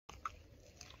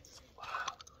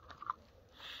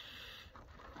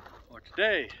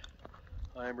Today,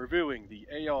 I am reviewing the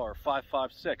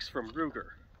AR-556 from Ruger.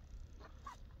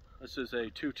 This is a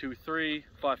 223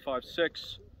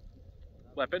 5.56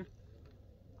 weapon.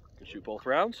 You can shoot both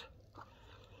rounds.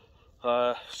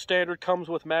 Standard comes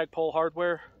with Magpul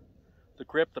hardware.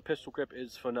 The pistol grip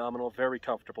is phenomenal, very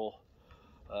comfortable.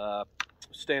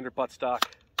 Standard buttstock,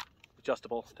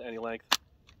 adjustable to any length.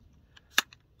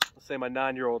 Let's say my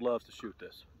 9-year-old loves to shoot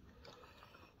this.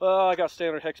 I got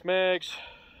standard hex mags.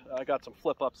 I got some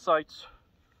flip-up sights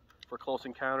for close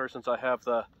encounter since I have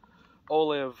the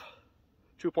Olive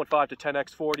 2.5 to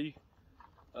 10x40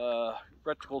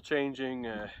 reticle changing.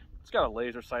 It's got a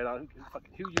laser sight on it.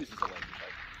 Who uses a laser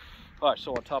sight? Alright,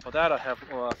 so on top of that I have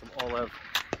some Olive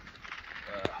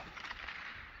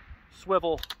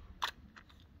swivel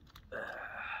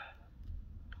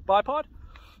bipod.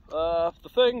 The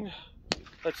thing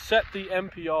that set the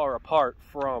MPR apart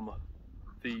from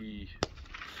the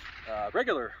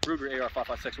regular Ruger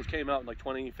AR-556, which came out in like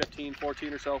 2015,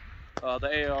 14 or so,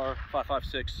 the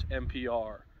AR-556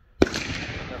 MPR.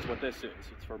 That's what this is.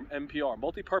 It's for MPR,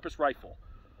 multi-purpose rifle,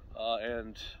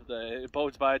 and it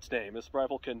bodes by its name. This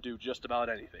rifle can do just about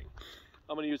anything.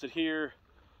 I'm going to use it here,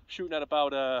 shooting at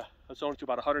about zone to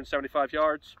about 175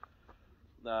 yards.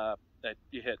 That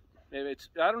you hit. I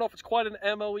don't know if it's quite an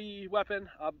MOE weapon.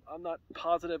 I'm not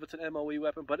positive it's an MOE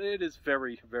weapon, but it is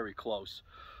very, very close.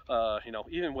 You know,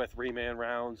 even with reman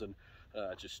rounds and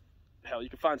just hell, you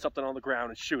can find something on the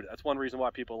ground and shoot it. That's one reason why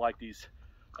people like these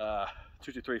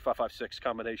 223 5.56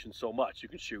 combinations so much. You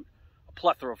can shoot a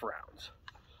plethora of rounds.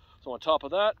 So on top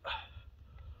of that,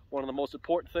 one of the most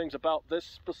important things about this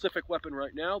specific weapon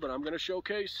right now that I'm going to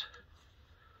showcase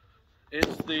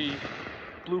is the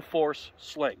Blue Force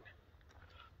sling.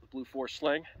 The Blue Force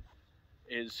sling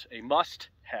is a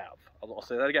must-have. I'll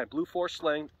say that again. Blue Force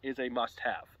sling is a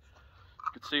must-have.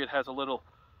 You can see it has a little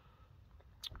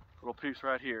piece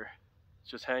right here.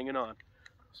 It's just hanging on.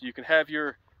 So you can have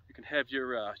your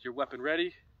weapon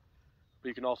ready, but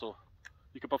you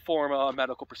can perform a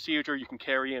medical procedure. You can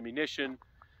carry ammunition.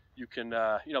 You can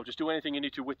you know, just do anything you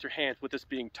need to with your hands, with this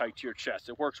being tight to your chest.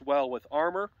 It works well with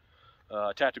armor,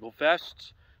 tactical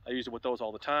vests. I use it with those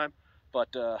all the time. But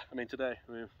I mean, today,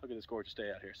 look at this gorgeous day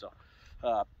out here. So,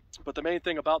 but the main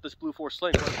thing about this Blue Force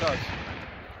sling, what it does,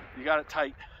 you got it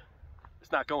tight.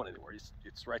 It's not going anywhere.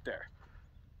 It's right there.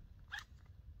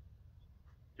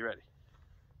 You ready?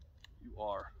 You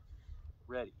are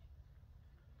ready.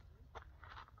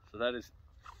 So that is,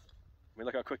 I mean,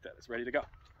 look how quick that is. Ready to go.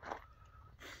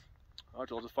 All right,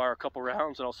 so I'll just fire a couple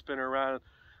rounds and I'll spin her around.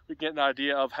 We can get an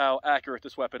idea of how accurate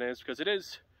this weapon is, because it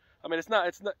is. I mean, it's not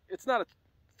a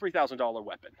 $3,000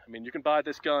 weapon. I mean, you can buy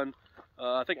this gun.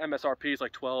 I think MSRP is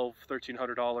like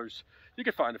 $1,300. You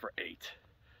can find it for $8.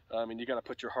 I mean, you got to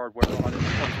put your hardware on it. It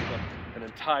comes with an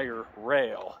entire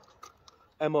rail.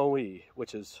 MOE,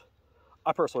 which is,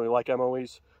 I personally like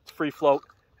MOEs. It's free float.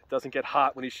 It doesn't get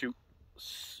hot when you shoot,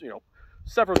 you know,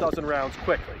 several dozen rounds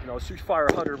quickly. You know, so you fire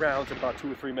 100 rounds in about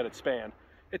 2 or 3 minute span.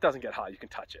 It doesn't get hot. You can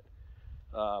touch it.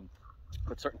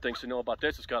 But certain things to know about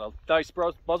this: it's got a nice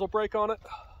muzzle brake on it.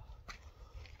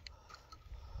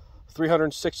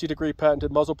 360-degree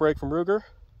patented muzzle brake from Ruger,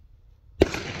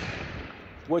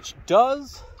 which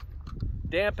does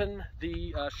dampen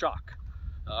the shock.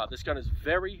 This gun is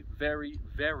very, very,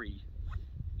 very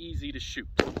easy to shoot.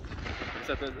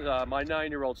 Except that my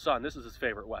 9-year-old son, this is his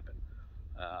favorite weapon.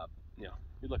 You know,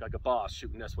 you look like a boss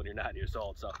shooting this when you're 9 years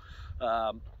old. So,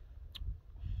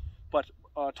 but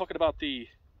talking about the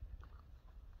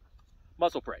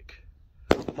muzzle brake.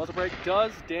 The muzzle brake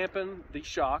does dampen the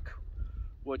shock,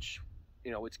 which,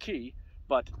 you know, it's key,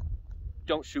 but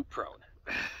don't shoot prone.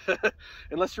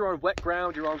 Unless you're on wet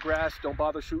ground, you're on grass, don't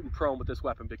bother shooting prone with this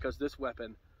weapon, because this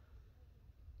weapon,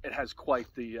 it has quite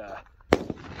the,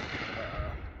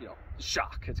 you know,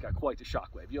 shock. It's got quite the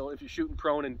shock wave. You know, if you're shooting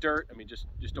prone in dirt, I mean, just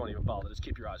don't even bother. Just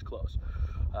keep your eyes closed.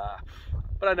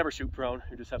 But I never shoot prone.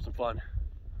 You just have some fun.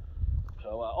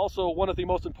 So, also, one of the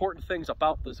most important things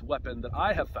about this weapon that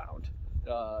I have found,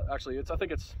 actually, I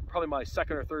think it's probably my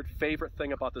second or third favorite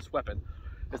thing about this weapon,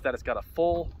 is that it's got a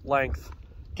full-length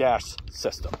gas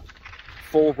system.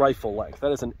 Full rifle length.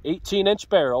 That is an 18-inch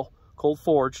barrel, cold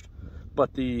forged,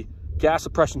 but the gas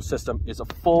suppression system is a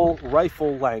full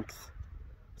rifle length.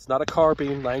 It's not a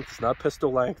carbine length, it's not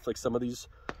pistol length like some of these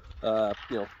you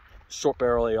know, short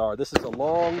barrel AR. This is a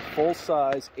long,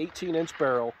 full-size 18-inch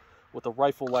barrel with a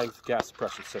rifle length gas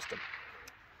suppression system.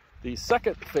 The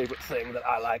second favorite thing that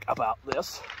I like about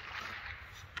this,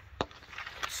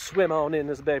 swim on in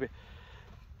this baby,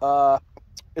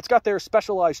 it's got their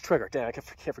specialized trigger. Damn, I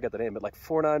can't forget the name, but like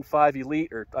 495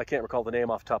 Elite, or I can't recall the name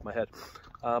off the top of my head.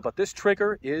 But this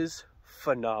trigger is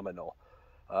phenomenal.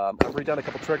 I've redone a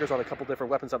couple triggers on a couple different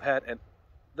weapons I've had, and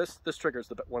this trigger is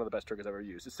one of the best triggers I've ever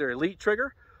used. It's their Elite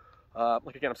trigger.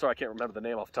 Like again, I'm sorry I can't remember the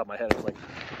name off the top of my head. It's like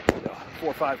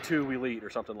 452 Elite or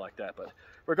something like that. But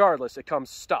regardless, it comes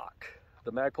stock.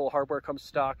 The Magpul hardware comes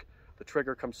stock. The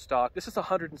trigger comes stock. This is a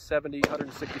 $170,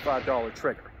 $165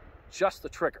 trigger, just the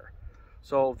trigger.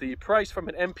 So the price from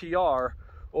an MPR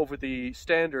over the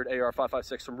standard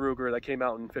AR-556 from Ruger that came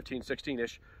out in 15,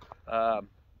 16-ish,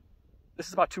 this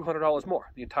is about $200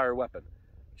 more, the entire weapon.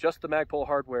 Just the Magpul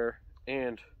hardware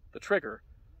and the trigger,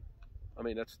 I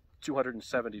mean, that's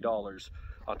 $270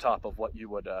 on top of what you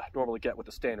would normally get with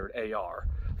the standard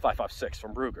AR-556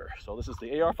 from Ruger. So this is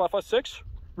the AR-556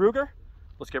 Ruger.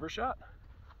 Let's give her a shot.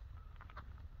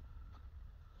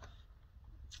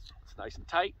 It's nice and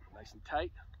tight, nice and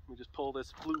tight. Let me just pull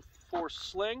this blue force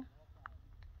sling.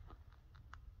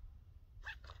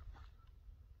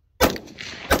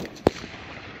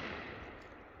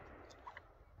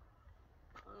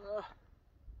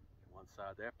 One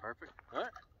side there, perfect. All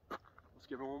right, let's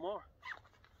give her one more.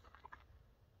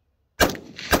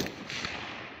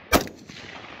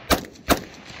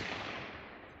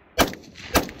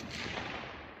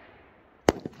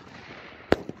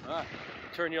 All right,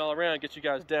 turn you all around, get you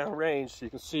guys down range so you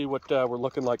can see what we're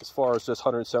looking like as far as this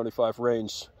 175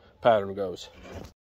 range pattern goes.